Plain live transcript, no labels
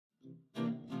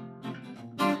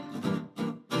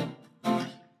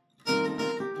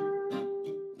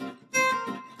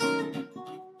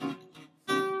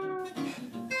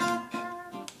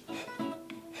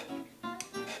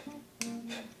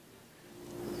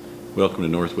Welcome to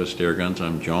Northwest Air Guns.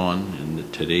 I'm John,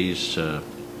 and today's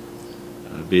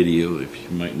video, if you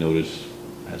might notice,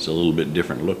 has a little bit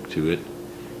different look to it,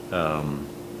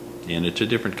 and it's a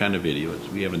different kind of video.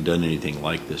 We haven't done anything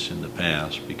like this in the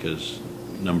past because,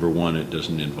 number one, it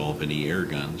doesn't involve any air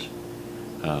guns.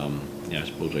 I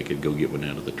suppose I could go get one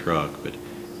out of the truck, but it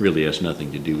really has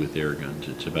nothing to do with air guns.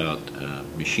 It's about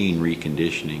machine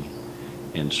reconditioning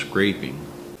and scraping.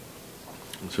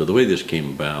 So the way this came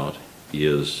about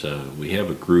is we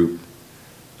have a group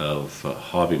of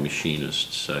hobby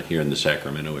machinists here in the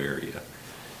Sacramento area,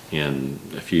 and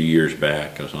a few years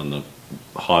back I was on the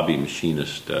hobby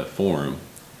machinist forum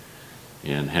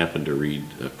and happened to read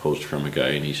a post from a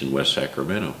guy, and he's in West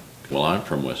Sacramento. Well, I'm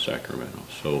from West Sacramento,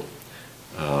 so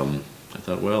I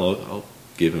thought, well, I'll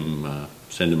give him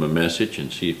send him a message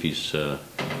and see if he's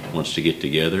wants to get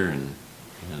together and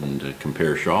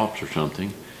compare shops or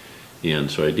something. And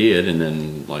so I did, and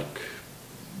then like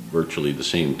virtually the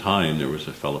same time there was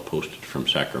a fellow posted from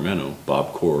Sacramento,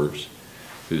 Bob Corves,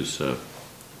 who's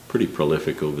pretty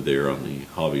prolific over there on the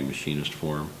hobby machinist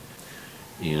forum.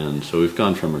 And so we've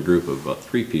gone from a group of about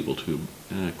 3 people to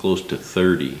close to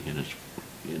 30, and it's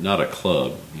not a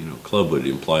club. You know, club would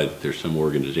imply that there's some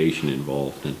organization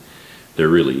involved, and there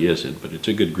really isn't, but it's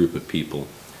a good group of people.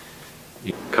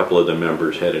 A couple of the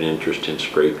members had an interest in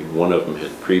scraping. One of them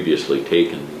had previously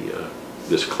taken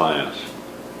this class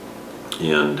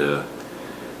and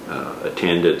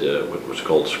attended what was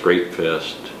called Scrape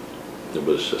Fest. It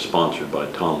was sponsored by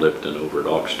Tom Lipton over at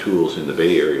Ox Tools in the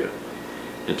Bay Area.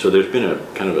 And so there's been a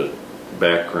kind of a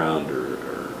background or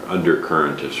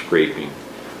undercurrent of scraping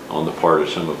on the part of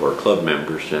some of our club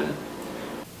members, and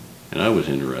I was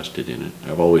interested in it.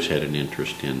 I've always had an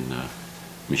interest in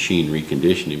machine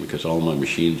reconditioning because all my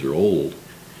machines are old.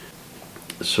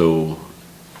 So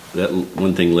that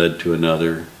one thing led to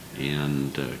another,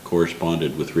 and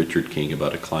corresponded with Richard King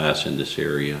about a class in this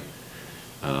area,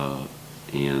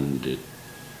 and it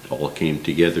all came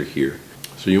together here.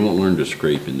 So you won't learn to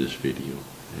scrape in this video.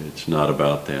 It's not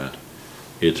about that.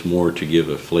 It's more to give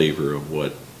a flavor of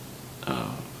what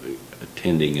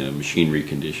attending a machine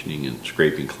reconditioning and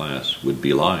scraping class would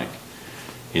be like.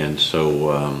 And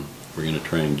so we're going to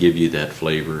try and give you that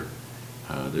flavor.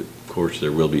 Of course,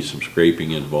 there will be some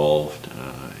scraping involved,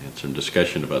 and some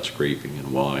discussion about scraping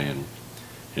and why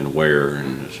and where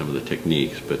and some of the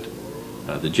techniques, but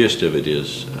the gist of it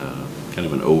is kind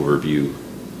of an overview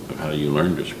of how you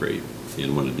learn to scrape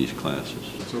in one of these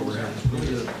classes. That's what we're having.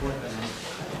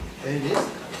 And it is.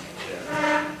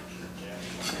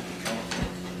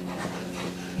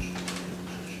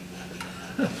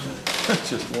 That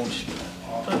just won't shoot.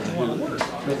 It won't work.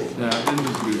 Nah,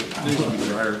 it needs to be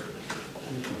drier.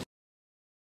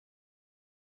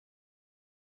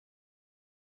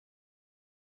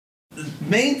 The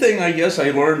main thing I guess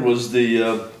I learned was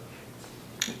the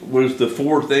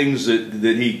 4 things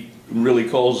that he really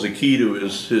calls the key to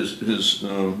his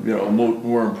you know,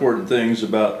 more important things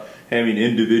about having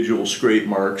individual scrape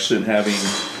marks and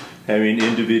having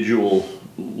individual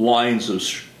lines of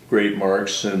scrape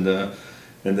marks, and the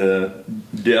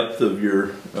depth of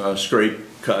your scrape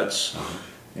cuts,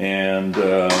 and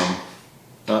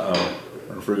I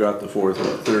forgot the 4th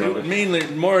or 3rd. Mainly,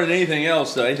 more than anything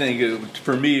else, I think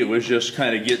for me it was just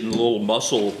kind of getting a little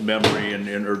muscle memory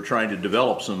or trying to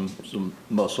develop some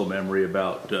muscle memory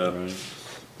about Right.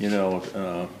 you know,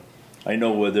 I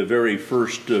know with the very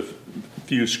first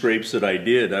few scrapes that I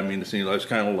did, I mean, it seemed I was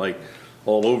kind of like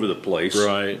all over the place,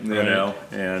 Right, you right. know,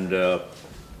 and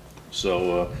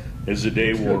so as the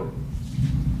day wore on,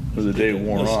 Let's take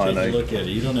a look at it.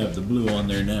 You don't have the blue on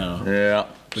there now. Yeah,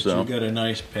 But so you've got a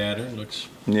nice pattern. Looks.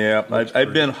 yeah,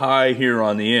 I've been high here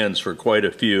on the ends for quite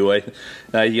a few. I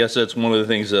guess that's one of the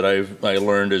things that I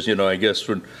learned is, you know, I guess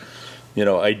when, you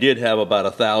know, I did have about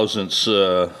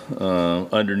 1/1000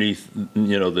 underneath,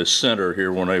 you know, the center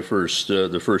here when I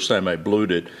the first time I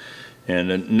blued it.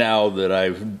 And then now that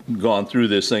I've gone through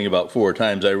this thing about 4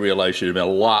 times, I realize I should have been a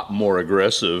lot more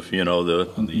aggressive, you know,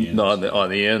 on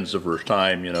the ends the first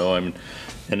time, you know. I mean,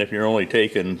 and if you're only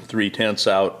taking 3/10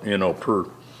 out, you know, per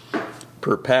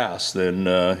pass, then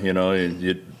you know,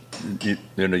 you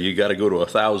know, you got to go to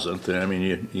 1,000th. I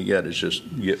mean, you got to just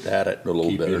get at it a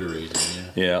little Keep better. iterating,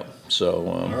 Yeah. So.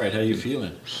 All right. How you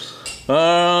feeling?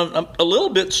 I'm a little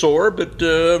bit sore, but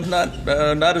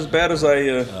not as bad as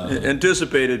I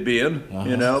anticipated being.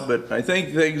 You know, but I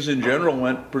think things in general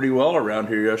went pretty well around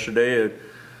here yesterday.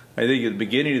 I think at the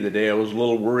beginning of the day I was a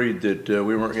little worried that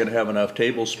we weren't going to have enough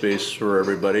table space for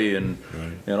everybody and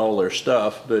all their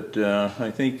stuff, but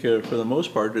I think for the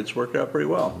most part it's worked out pretty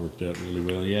well. Worked out really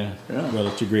well, yeah. Well,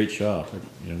 it's a great shop.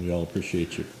 You know, we all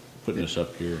appreciate putting us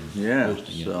up here and Yeah,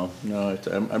 hosting it. so, no,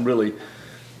 I'm really,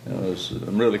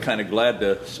 I'm really kind of glad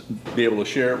to be able to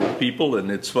share it with people,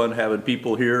 and it's fun having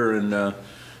people here and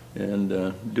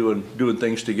doing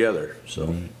things together, so.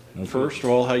 Right. Well, first of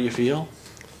all, how you feel?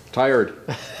 Tired.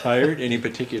 Tired? Any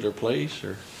particular place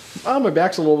or? My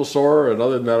back's a little sore, and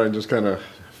other than that, I'm just kind of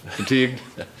fatigued.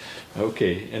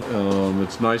 Okay. And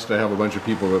It's nice to have a bunch of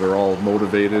people that are all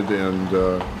motivated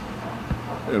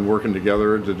and working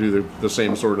together to do the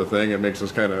same sort of thing. It makes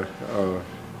us kind of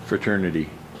fraternity.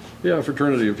 yeah, a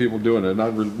fraternity of people doing it.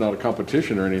 Not a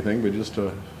competition or anything, but just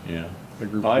a Yeah.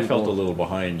 group Well, of I people. felt a little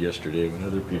behind yesterday when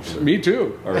other people Me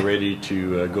too. are ready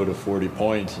to go to 40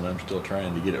 points, and I'm still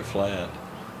trying to get it flat.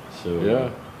 So Yeah.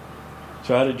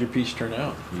 So how did your piece turn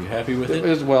out? You happy with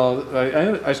it? Well,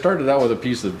 I started out with a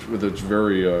piece that's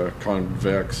very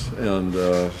convex, and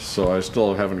so I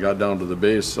still haven't got down to the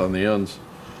base on the ends.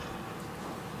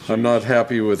 I'm not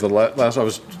happy with the last. I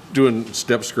was doing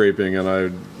step scraping, and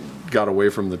I got away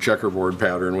from the checkerboard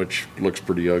pattern, which looks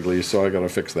pretty ugly. So I got to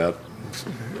fix that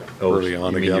early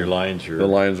on you again. mean your lines are? The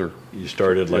lines are. You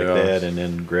started like Yeah. that, and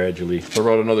then gradually. I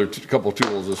brought another couple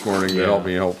tools this morning to Yeah.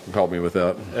 help me with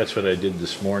that. That's what I did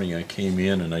this morning. I came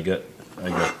in and I got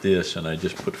this, and I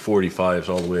just put 45s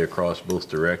all the way across both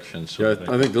directions. So Yeah, that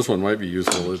I think this one might be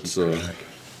useful. It's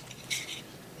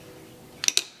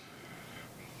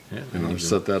yeah, you know,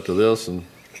 set that to this, and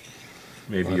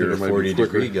maybe I you're a think it might be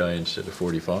 40-degree quicker. guy instead of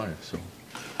 45. So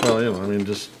well, you know, I mean,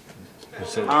 just.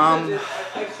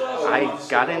 I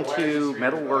got into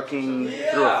metalworking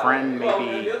through a friend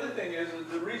maybe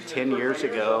 10 years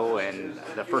ago, and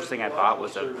the first thing I bought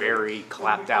was a very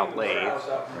clapped out lathe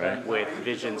with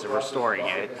visions of restoring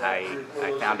it. I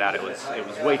found out it was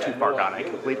way too far gone. I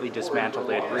completely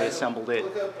dismantled it, reassembled it,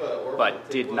 but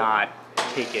did not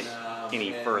take it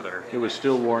any further. it was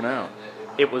still worn out.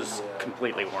 It was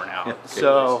completely worn out.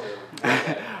 So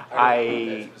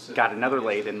I got another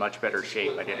lathe in much better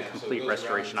shape. I did a complete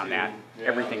restoration on that.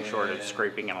 Everything short of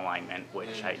scraping and alignment,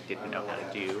 which I didn't know how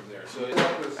to do.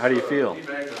 How do you feel?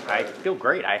 I feel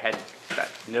great. I had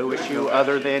no issue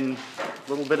other than a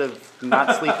little bit of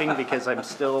not sleeping because I'm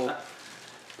still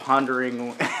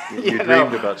pondering. You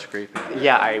dreamed about scraping.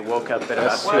 Yeah, I woke up at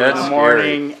about 2 in that's the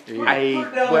morning. scary.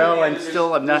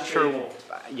 I'm not sure.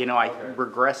 You know, I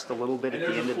regressed a little bit at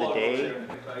the end of the day.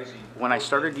 When I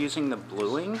started using the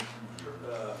bluing,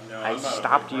 I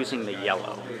stopped using the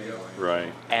yellow.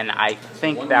 Right. And I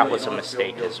think that was a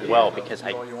mistake as well, because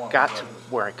I got to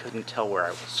where I couldn't tell where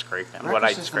I was scraping, what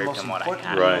I'd scraped and what I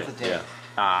had. Right. Yeah.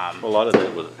 A lot of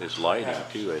that is lighting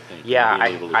too, I think. Yeah,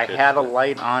 Being able to I catch had a that.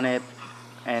 light on it,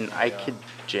 and I could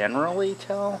generally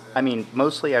tell. I mean,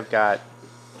 mostly I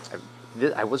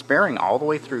was bearing all the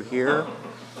way through here,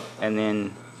 and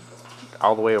then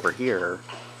all the way over here,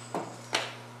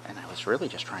 and I was really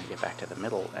just trying to get back to the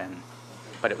middle,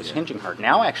 but it was hinging hard.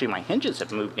 Now actually my hinges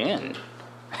have moved in,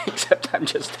 except I'm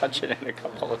just touching in a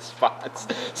couple of spots.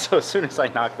 So as soon as I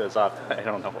knock those off, I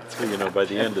don't know what's So, you know, by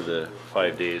the end of the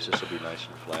 5 days, this will be nice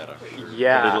and flat, I'm sure.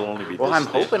 Yeah. But it'll only be Well, this I'm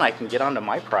thick. hoping I can get onto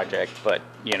my project, but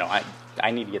you know,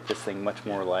 I need to get this thing much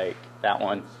more like that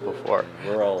one before.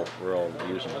 We're all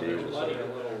using Davis.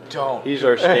 Don't. He's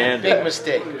our Big standard.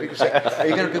 mistake. Big mistake. Are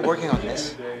you going to be working on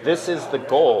this? This is the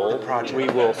goal. project. We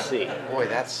will see. Boy,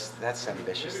 that's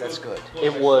ambitious. That's good.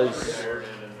 It was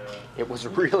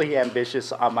really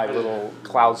ambitious on my little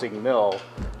Klausing mill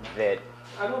that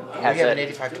has You have an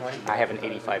 8520? I have an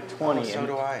 8520 Oh, so and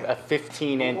do I. a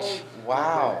 15-inch.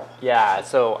 Wow. Yeah,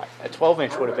 so a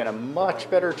 12-inch would have been a much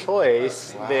better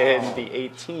choice than the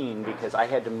 18, because I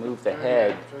had to move the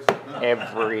head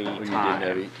every Well, you time.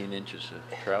 didn't have 18 inches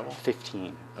of travel?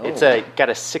 15. Oh. It's got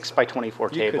a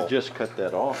 6x24 You table. could just cut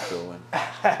that off, though.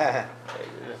 And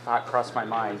The thought crossed my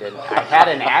mind, and I had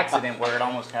an accident where it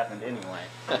almost happened anyway.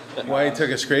 Why you took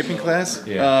a scraping class?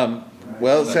 Yeah.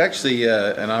 Well, it's actually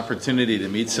an opportunity to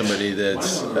meet somebody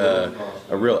that's a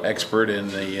real expert in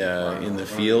the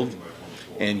field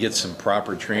and get some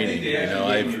proper training. You know,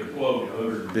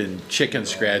 I've been chicken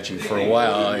scratching for a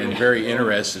while and very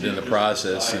interested in the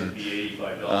process, and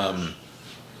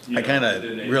I kind of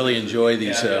really enjoy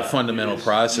these fundamental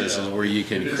processes where you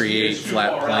can create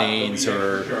flat planes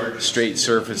or straight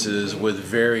surfaces with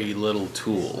very little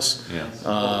tools.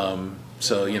 Yeah.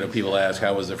 So, you know, people ask,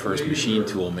 how was the first machine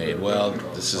tool made? Well,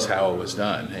 this is how it was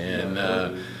done. And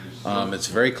it's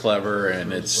very clever,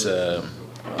 and it's at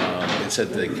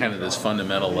the kind of this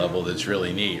fundamental level that's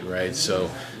really neat, right? So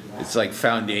it's like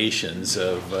foundations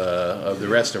of the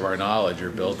rest of our knowledge are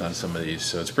built on some of these.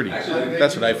 So it's pretty,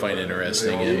 that's what I find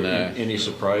interesting. And any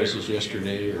surprises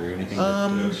yesterday or anything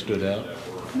that stood out?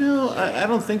 No, I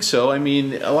don't think so. I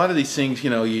mean, a lot of these things,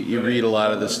 you read a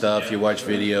lot of the stuff, you watch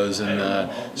videos, and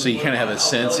so you kind of have a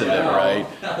sense of it, right?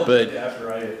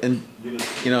 And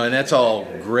that's all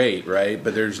great, right?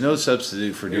 But there's no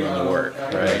substitute for doing the work,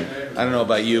 right? I don't know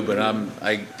about you, but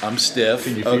I'm stiff.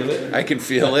 Can you feel it? I can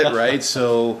feel it, right?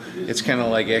 So it's kind of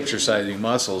like exercising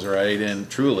muscles, right? And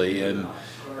truly, and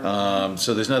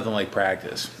so there's nothing like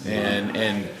practice,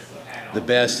 and the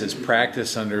best is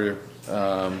practice under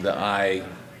the eye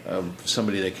of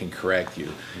somebody that can correct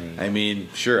you. I mean,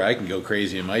 sure, I can go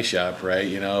crazy in my shop, right?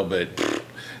 But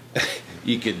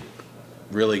you could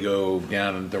really go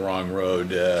down the wrong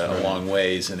road a long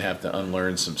ways and have to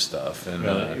unlearn some stuff. And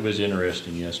it was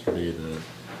interesting yesterday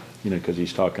because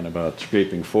he's talking about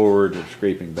scraping forward or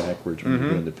scraping backwards when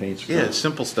you're doing the paint scrape. yeah,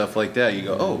 simple stuff like that. You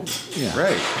go, oh, Yeah.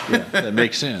 right, Yeah, that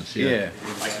makes sense. yeah.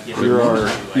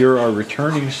 You're our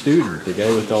returning student, the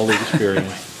guy with all the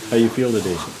experience. How you feel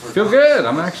today? Feel good.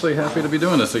 I'm actually happy to be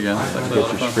doing this again.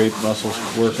 Get your scrape muscles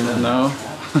working? No,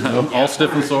 all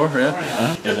stiff and sore.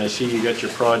 Yeah. And I see you got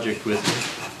your project with you.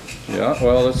 Yeah.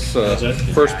 Well, it's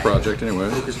first project anyway.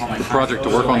 The project to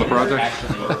work on the project.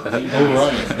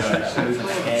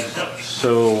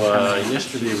 So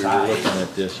yesterday we were looking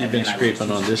at this. You've been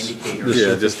scraping on this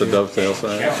Yeah, just the dovetail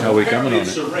side. How are we coming on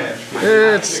it?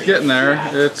 It's getting there.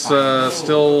 It's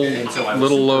still a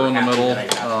little low in the middle,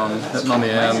 hitting on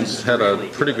the ends. Had a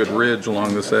pretty good ridge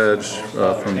along this edge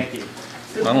from.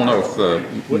 I don't know if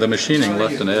the machining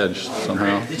left an edge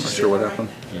somehow. Not sure what happened.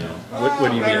 Yeah. What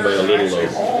do you mean by a little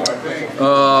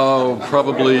low?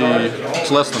 Probably it's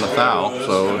less than a thou,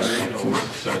 so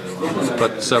it's,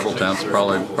 but several tenths,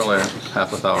 probably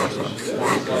half a thou or so.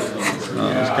 It's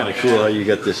kind of cool how you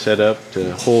got this set up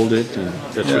to hold it, and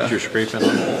that's Yeah. what you're scraping on.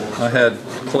 I had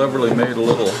cleverly made a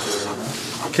little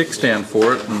kickstand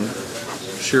for it and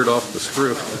sheared off the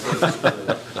screw.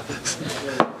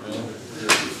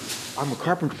 I'm a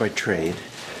carpenter by trade,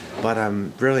 but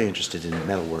I'm really interested in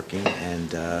metalworking,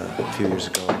 and a few years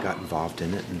ago I got involved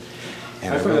in it,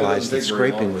 and I realized that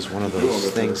scraping was one of those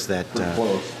things that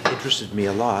interested me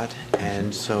a lot,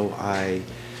 and so I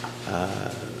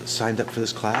signed up for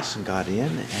this class and got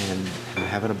in, and I'm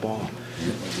having a ball.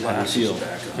 How do you feel?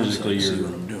 Physically,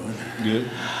 you're good?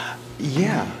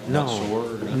 Yeah,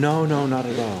 no, not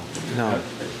at all, no.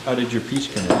 How did your piece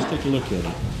come out? Let's take a look at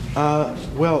it.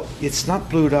 Well, it's not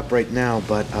blued up right now,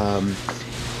 but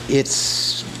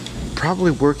it's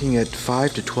probably working at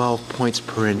 5 to 12 points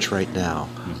per inch right now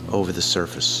over the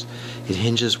surface. It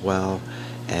hinges well,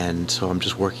 and so I'm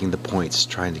just working the points,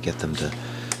 trying to get them to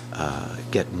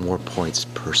get more points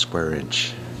per square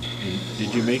inch.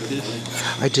 Did you make this?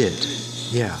 I did,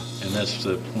 yeah. And that's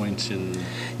the points in...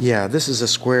 Yeah, this is a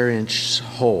square inch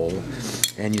hole,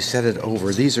 and you set it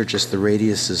over. These are just the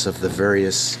radiuses of the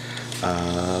various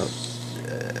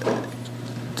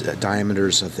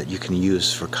diameters that you can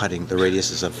use for cutting, the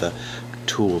radiuses of the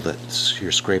tool that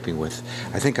you're scraping with.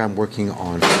 I think I'm working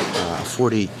on a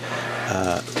 40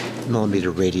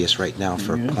 millimeter radius right now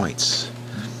for points,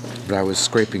 but I was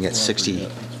scraping at 60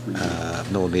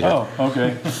 millimeter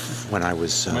okay. when I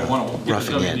was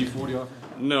roughing in.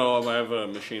 No, I have a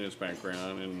machinist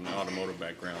background and an automotive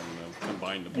background, and I've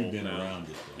combined the both You've been now. around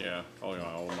it. Yeah, oh yeah,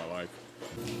 all my life.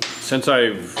 Since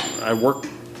I work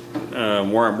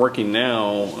where I'm working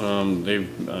now, I'm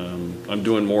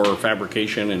doing more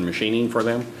fabrication and machining for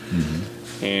them,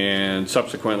 and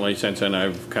subsequently, since then,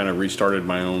 I've kind of restarted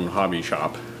my own hobby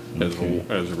shop as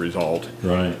a result.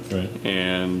 Right.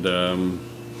 And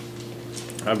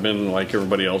I've been, like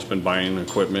everybody else, been buying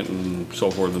equipment and so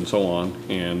forth and so on,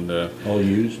 and All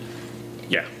used?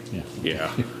 yeah.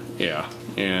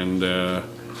 And the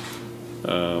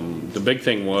big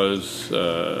thing was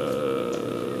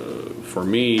for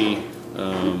me,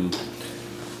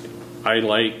 I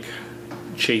like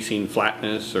chasing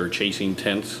flatness or chasing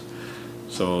tents,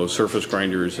 so surface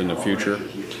grinders in the future.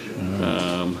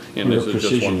 And this is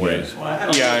just one way.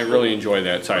 Yeah, I really enjoy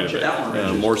that side of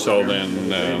it, more so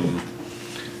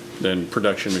than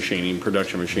production machining.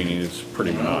 Production machining is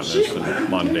pretty monotonous and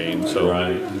mundane. So,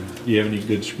 Do you have any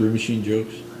good screw machine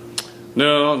jokes?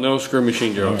 no screw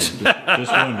machine jokes.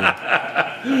 Just wondering.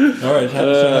 All right, how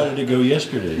did it go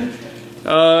yesterday?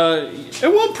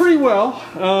 It went pretty well.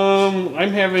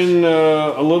 I'm having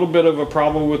a little bit of a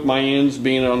problem with my ends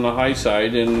being on the high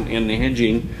side and the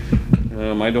hinging.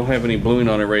 I don't have any bluing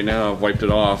on it right now. I've wiped it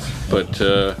off, but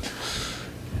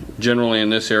generally in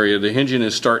this area, the hinging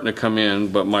is starting to come in,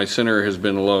 but my center has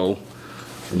been low.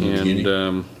 From the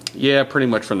beginning? Yeah, pretty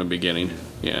much from the beginning.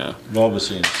 Yeah. Bob was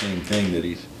saying the same thing, that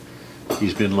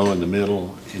he's been low in the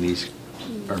middle, and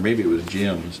or maybe it was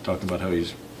Jim, was talking about how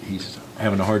he's he's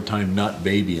having a hard time not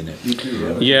babying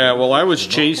it. Yeah, well, I was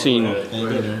chasing. And, you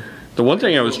know, The one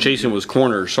thing I was chasing was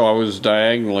corners, so I was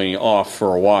diagonally off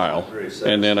for a while,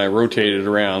 and then I rotated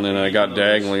around and I got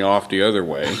diagonally off the other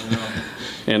way.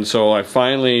 And so I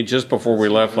finally, just before we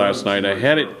left last night, I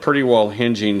had it pretty well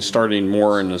hinging, starting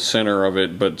more in the center of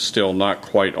it, but still not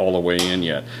quite all the way in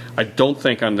yet. I don't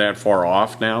think I'm that far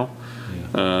off now,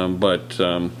 but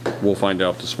we'll find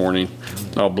out this morning.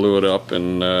 I'll blue it up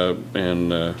and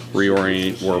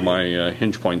reorient where my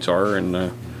hinge points are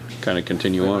and kind of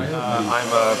continue on.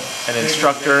 I'm an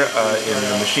instructor in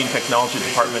the machine technology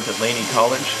department at Laney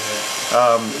College.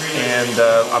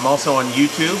 I'm also on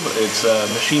YouTube. It's a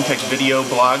Machine Tech Video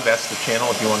Blog. That's the channel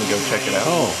if you want to go check it out.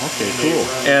 Oh, okay, cool.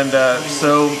 And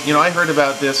so, you know, I heard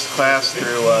about this class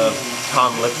through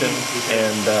Tom Lipton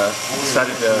and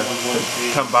decided to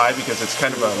come by because it's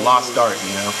kind of a lost art,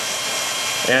 you know.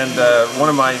 And one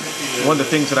of the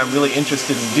things that I'm really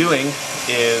interested in doing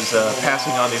is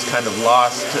passing on these kind of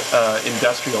lost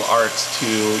industrial arts to,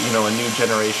 you know, a new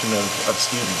generation of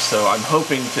students. So I'm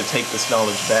hoping to take this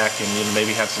knowledge back and, you know,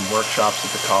 maybe have some workshops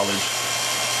at the college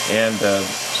and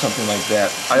something like that.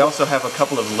 I also have a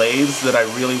couple of lathes that I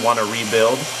really want to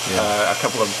rebuild, a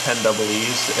couple of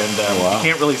 10EEs, and you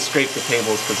can't really scrape the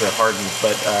tables because they're hardened,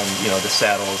 but you know, the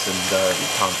saddles and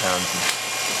compounds.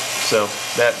 So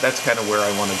that's kind of where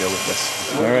I want to go with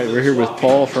this. All right, we're here with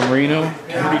Paul from Reno.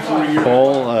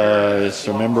 Paul is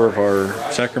a member of our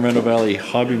Sacramento Valley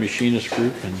Hobby Machinist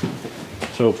group. And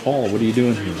so, Paul, what are you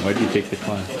doing here? Why did you take the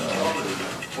class?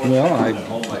 Well,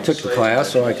 I took the class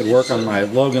so I could work on my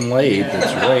Logan lathe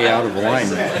that's way out of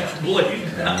alignment.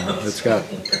 It's got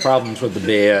problems with the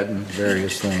bed and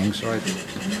various things, so I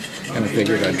kind of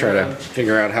figured I'd try to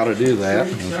figure out how to do that.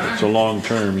 Okay. So long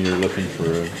term, you're looking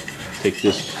for take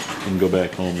this and go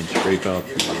back home and scrape out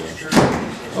the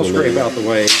I'll scrape out the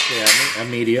waves, yeah,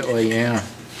 immediately, yeah.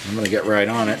 I'm going to get right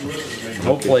on it.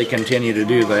 Hopefully continue to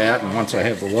do that, and once I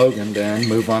have the Logan done,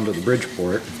 move on to the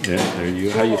Bridgeport. Yeah, there you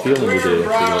go. How you feeling today for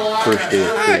the first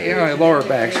day? You know, my lower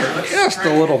back's hurt just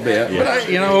a little bit, but I,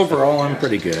 you know, overall I'm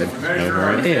pretty good.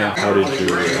 Right. Yeah. How did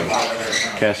your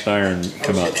cast iron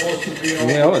come out?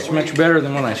 Well, it's much better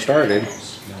than when I started.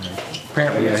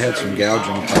 Apparently I had some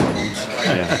gouging problems.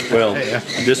 Yeah. Well,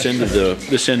 this end of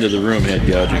the room had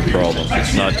gouging problems.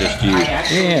 It's not just you.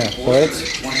 Yeah, well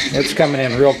it's coming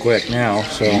in real quick now.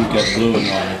 So you've got gluing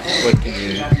on it. What can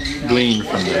you glean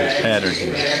from the pattern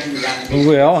here?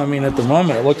 Well, I mean, at the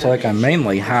moment it looks like I'm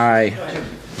mainly high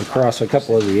across a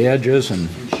couple of the edges and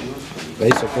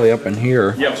basically up in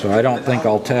here. So I don't think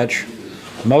I'll touch.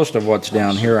 Most of what's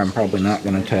down here I'm probably not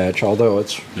going to touch, although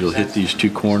it's... You'll hit these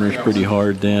two corners pretty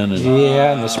hard then? And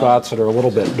yeah, and the spots that are a little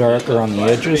bit darker on the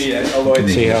edges. You can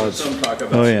see how it's,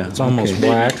 it's almost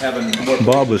black.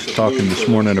 Bob was talking this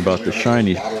morning about the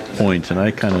shiny points, and I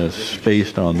kind of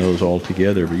spaced on those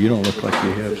altogether, but you don't look like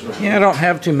you have... Yeah, I don't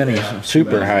have too many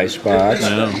super high spots.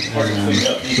 No. What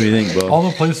do you think, Bob? All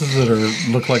the places that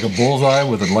look like a bullseye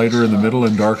with a lighter in the middle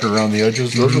and darker around the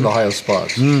edges, those are the highest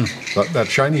spots. That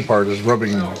shiny part is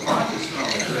rubbing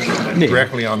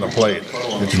directly on the plate.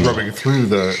 It's rubbing through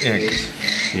the ink.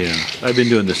 Yeah, I've been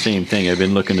doing the same thing. I've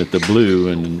been looking at the blue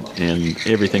and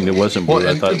everything that wasn't blue.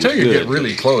 I thought until was you good. get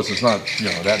really close, it's not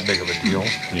that big of a deal.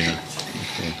 Yeah.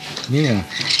 Okay. Yeah.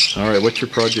 All right, what's your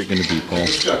project going to be, Paul?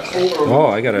 Oh,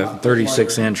 I got a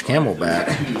 36-inch camelback.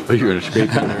 Oh, you're going to scrape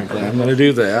it there? I'm going to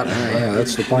do that. Yeah,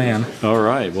 that's the plan. All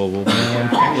right. Well, we'll be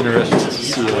interested to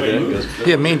see how that goes.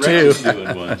 Yeah, me too.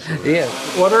 Yeah.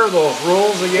 What are those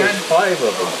rules again? 5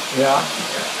 of them. Yeah.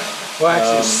 Well,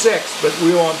 actually 6, but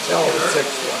we won't tell the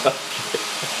 6th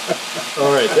one.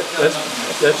 All right.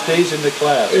 That stays in the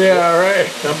class. Yeah, right.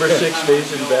 Number 6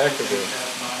 stays in back of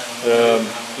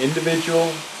it.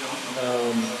 Individual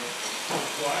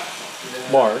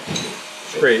mark,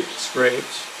 Scrapes.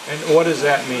 And what does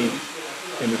that mean,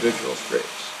 individual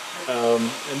scrapes?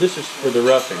 and this is for the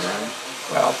roughing, right?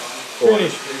 Well,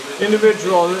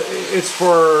 individual, it's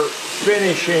for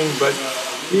finishing, but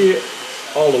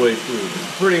All the way through.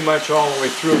 pretty much all the way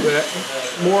through. But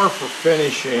more for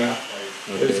finishing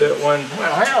is that when,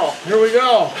 well, hell, here we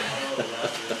go.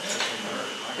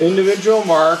 Individual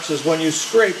marks is when you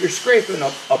scrape, you're scraping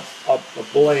a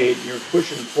blade, you're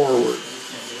pushing forward.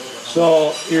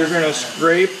 So you're going to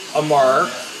scrape a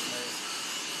mark,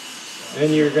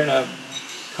 then you're going to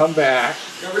come back,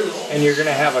 and you're going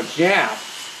to have a gap.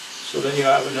 So then you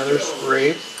have another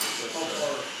scrape,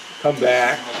 come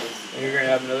back, and you're going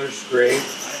to have another scrape.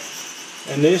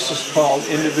 And this is called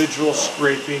individual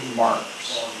scraping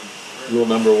marks. Rule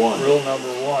number 1. Rule number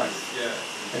 1.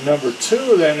 And number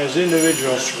 2 then is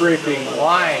individual scraping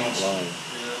lines.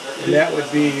 And that would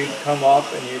be you'd come up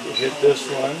and you'd hit this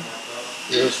one,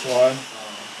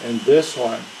 and this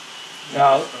one.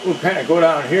 Now, we'll kind of go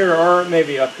down here or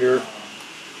maybe up here.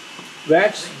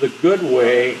 That's the good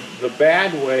way. The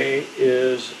bad way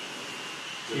is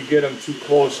you get them too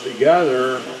close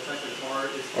together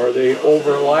or they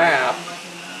overlap,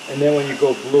 and then when you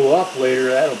go glue up later,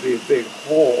 that'll be a big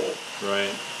hole.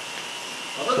 Right.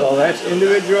 So that's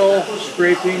individual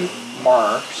scraping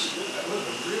marks,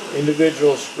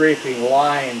 individual scraping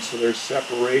lines, so there's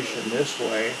separation this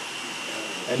way.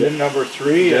 And then number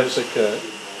 3 is depth of cut.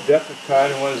 Depth of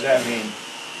cut, and what does that mean?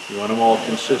 You want them all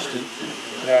consistent.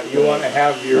 Yeah, you want to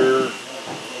have your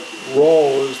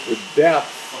rows with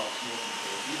depth.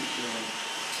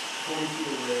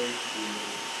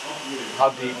 How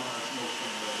deep?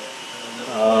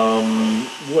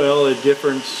 Well, a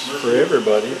difference for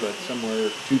everybody, but somewhere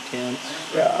 2/10.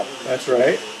 Yeah, that's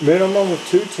right. Minimum of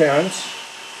 2/10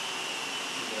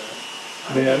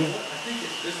 min,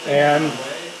 and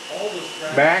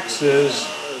max is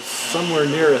somewhere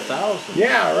near 1,000.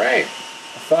 Yeah, right.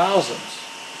 1,000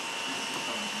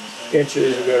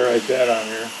 inches. We gotta write that on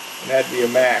here, and that'd be a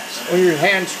max. When you're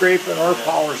hand scraping or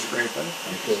power scraping.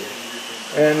 Okay.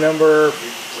 And number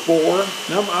 4.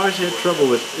 No, I always had trouble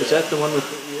with. Is that the one with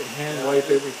hand wipe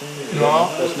everything? No,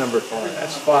 that's number 5.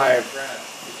 That's 5.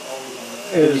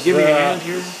 Can you give me a hand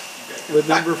here with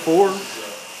number 4?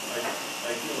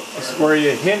 It's where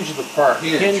you hinge the part.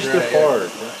 Hinge the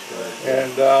part.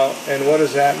 And what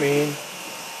does that mean?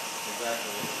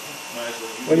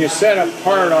 When you set a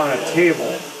part on a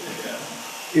table,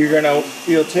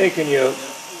 you'll take and you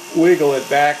wiggle it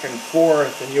back and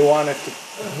forth, and you want it to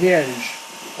hinge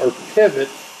or pivot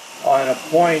on a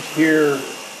point here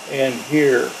and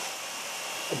here,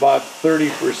 about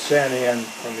 30% in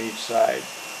from each side.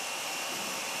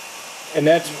 And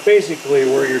that's basically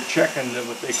where you're checking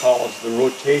what they call as the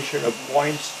rotation of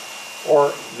points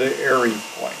or the airy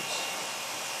points.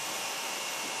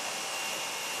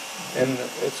 And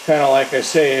it's kind of like I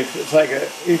say, it's like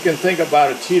you can think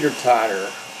about a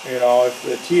teeter-totter. You know, if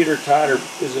the teeter-totter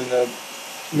is in the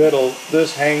middle,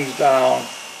 this hangs down,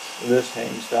 this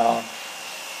hangs down.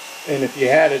 And if you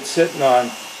had it sitting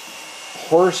on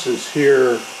horses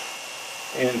here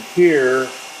and here,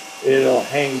 it'll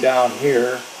hang down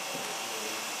here.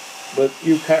 But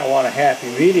you kind of want a happy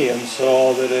medium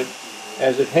so that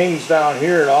as it hangs down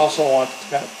here, it also wants to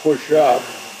kind of push up.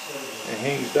 It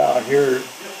hangs down here,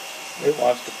 it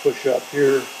wants to push up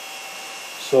here.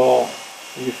 So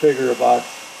you figure about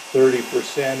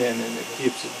 30% in, and it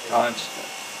keeps it constant.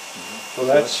 So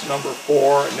that's number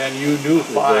 4, and then you knew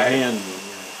 5.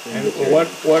 And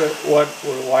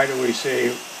why do we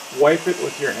say wipe it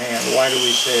with your hand? Why do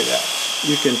we say that?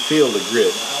 You can feel the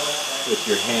grit with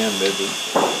your hand maybe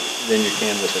than you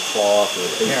can with a cloth or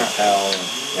a paper towel.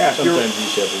 And sometimes you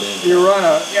should lint. You run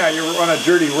a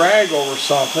dirty rag over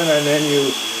something, and then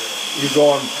you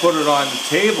go and put it on the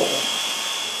table.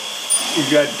 You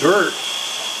got dirt.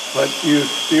 But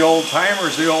the old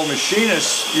timers, the old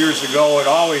machinists years ago would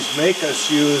always make us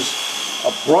use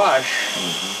a brush,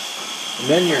 and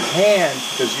then your hand,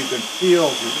 because you can feel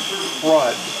the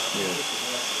crud.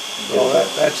 So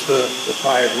that's the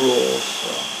 5 rules.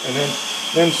 So. And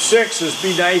then 6 is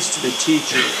be nice to the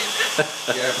teacher.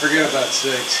 Yeah, forget about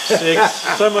 6. 6.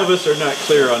 Some of us are not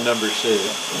clear on number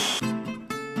 6.